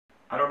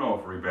I don't know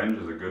if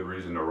revenge is a good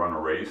reason to run a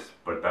race,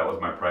 but that was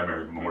my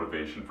primary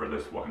motivation for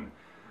this one.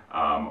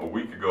 A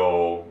week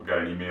ago, we got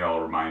an email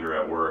reminder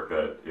at work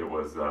that it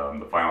was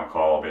the final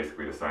call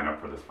basically to sign up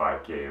for this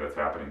 5K that's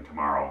happening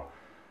tomorrow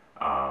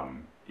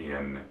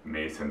in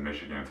Mason,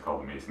 Michigan. It's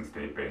called the Mason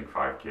State Bank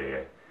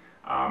 5K.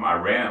 I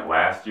ran it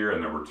last year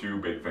and there were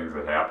two big things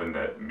that happened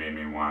that made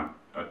me want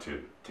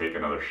to take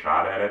another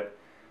shot at it.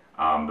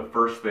 The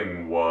first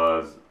thing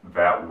was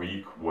that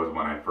week was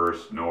when I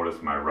first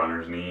noticed my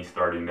runner's knee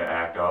starting to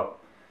act up,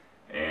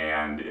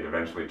 and it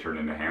eventually turned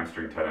into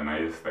hamstring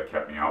tendonitis that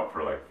kept me out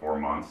for like 4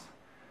 months.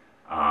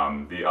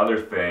 The other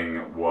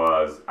thing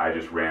was I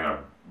just ran a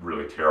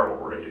really terrible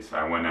race.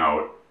 I went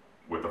out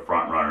with the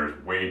front runners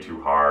way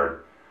too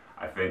hard.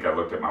 I think I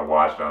looked at my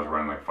watch and I was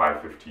running like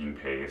 5:15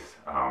 pace,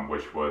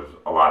 which was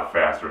a lot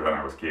faster than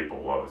I was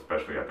capable of,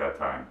 especially at that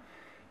time.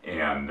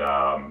 And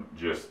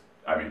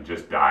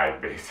just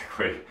died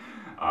basically.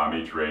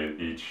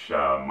 Each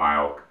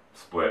mile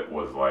split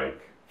was like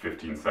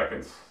 15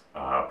 seconds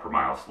per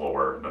mile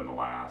slower than the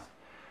last.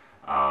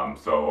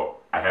 So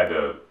I had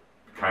to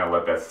kind of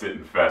let that sit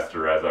and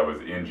fester as I was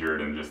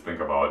injured and just think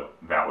about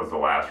that was the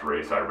last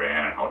race I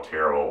ran and how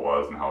terrible it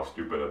was and how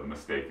stupid of a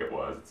mistake it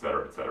was,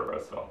 etc., etc.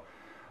 So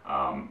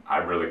I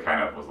really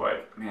kind of was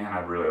like, man,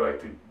 I'd really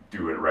like to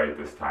do it right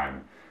this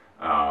time.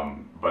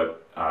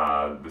 But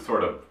the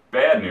sort of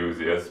bad news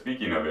is,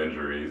 speaking of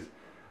injuries,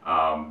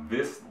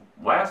 this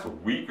last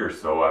week or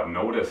so I've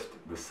noticed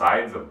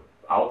the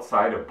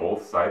outside of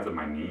both sides of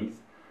my knees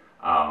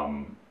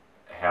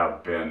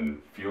have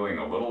been feeling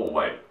a little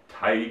like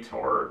tight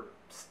or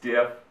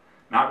stiff.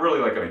 Not really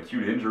like an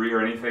acute injury or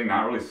anything,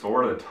 not really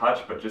sore to the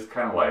touch, but just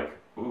kind of like,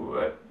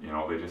 ooh,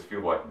 they just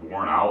feel like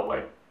worn out,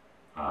 like,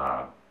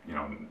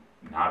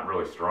 not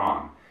really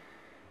strong.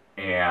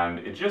 And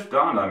it just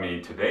dawned on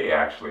me today,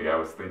 actually. I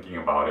was thinking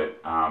about it.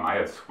 I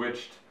had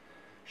switched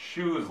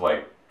shoes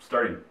like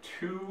starting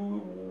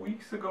 2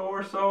 weeks ago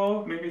or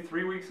so, maybe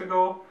 3 weeks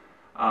ago.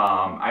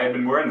 I had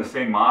been wearing the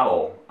same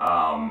model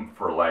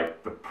for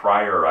like the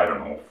prior, I don't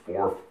know,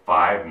 4 or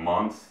 5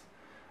 months.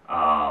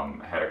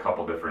 Had a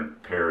couple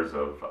different pairs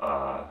of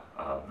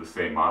the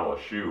same model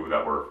of shoe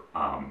that were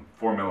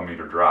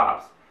 4mm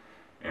drops.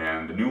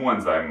 And the new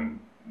ones I'm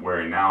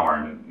wearing now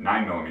are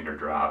 9mm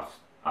drops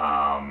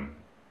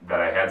that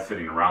I had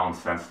sitting around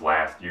since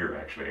last year,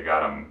 actually. I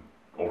got them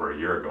over a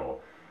year ago.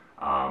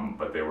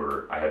 But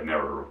I had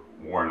never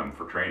worn them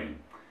for training.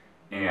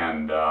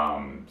 And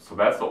so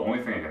that's the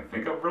only thing I can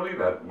think of really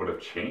that would have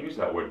changed,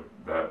 that would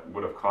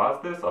have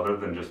caused this, other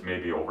than just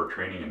maybe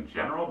overtraining in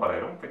general, but I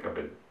don't think I've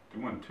been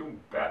doing too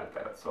bad at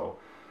that. So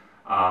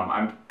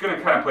I'm going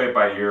to kind of play it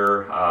by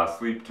ear,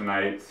 sleep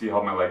tonight, see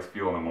how my legs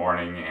feel in the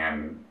morning,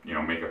 and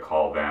make a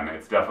call then.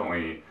 It's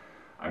definitely,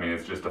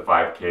 it's just a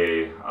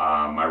 5K.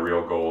 My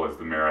real goal is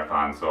the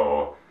marathon,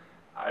 so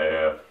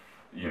if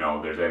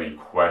there's any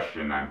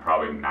question, I'm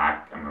going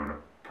to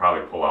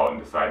probably pull out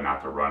and decide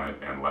not to run it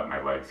and let my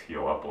legs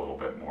heal up a little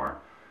bit more,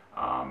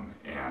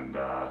 and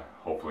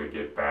hopefully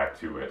get back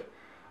to it.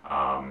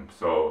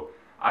 So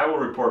I will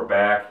report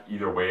back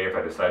either way if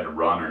I decide to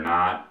run or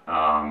not,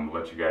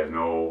 let you guys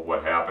know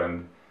what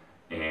happened,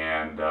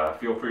 and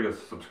feel free to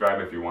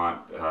subscribe if you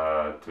want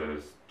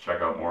to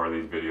check out more of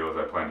these videos.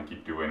 I plan to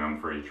keep doing them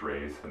for each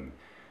race, and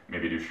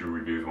maybe do shoe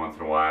reviews once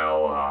in a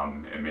while,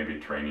 and maybe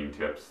training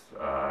tips,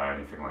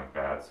 anything like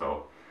that.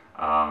 So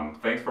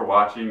thanks for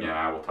watching, and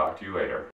I will talk to you later.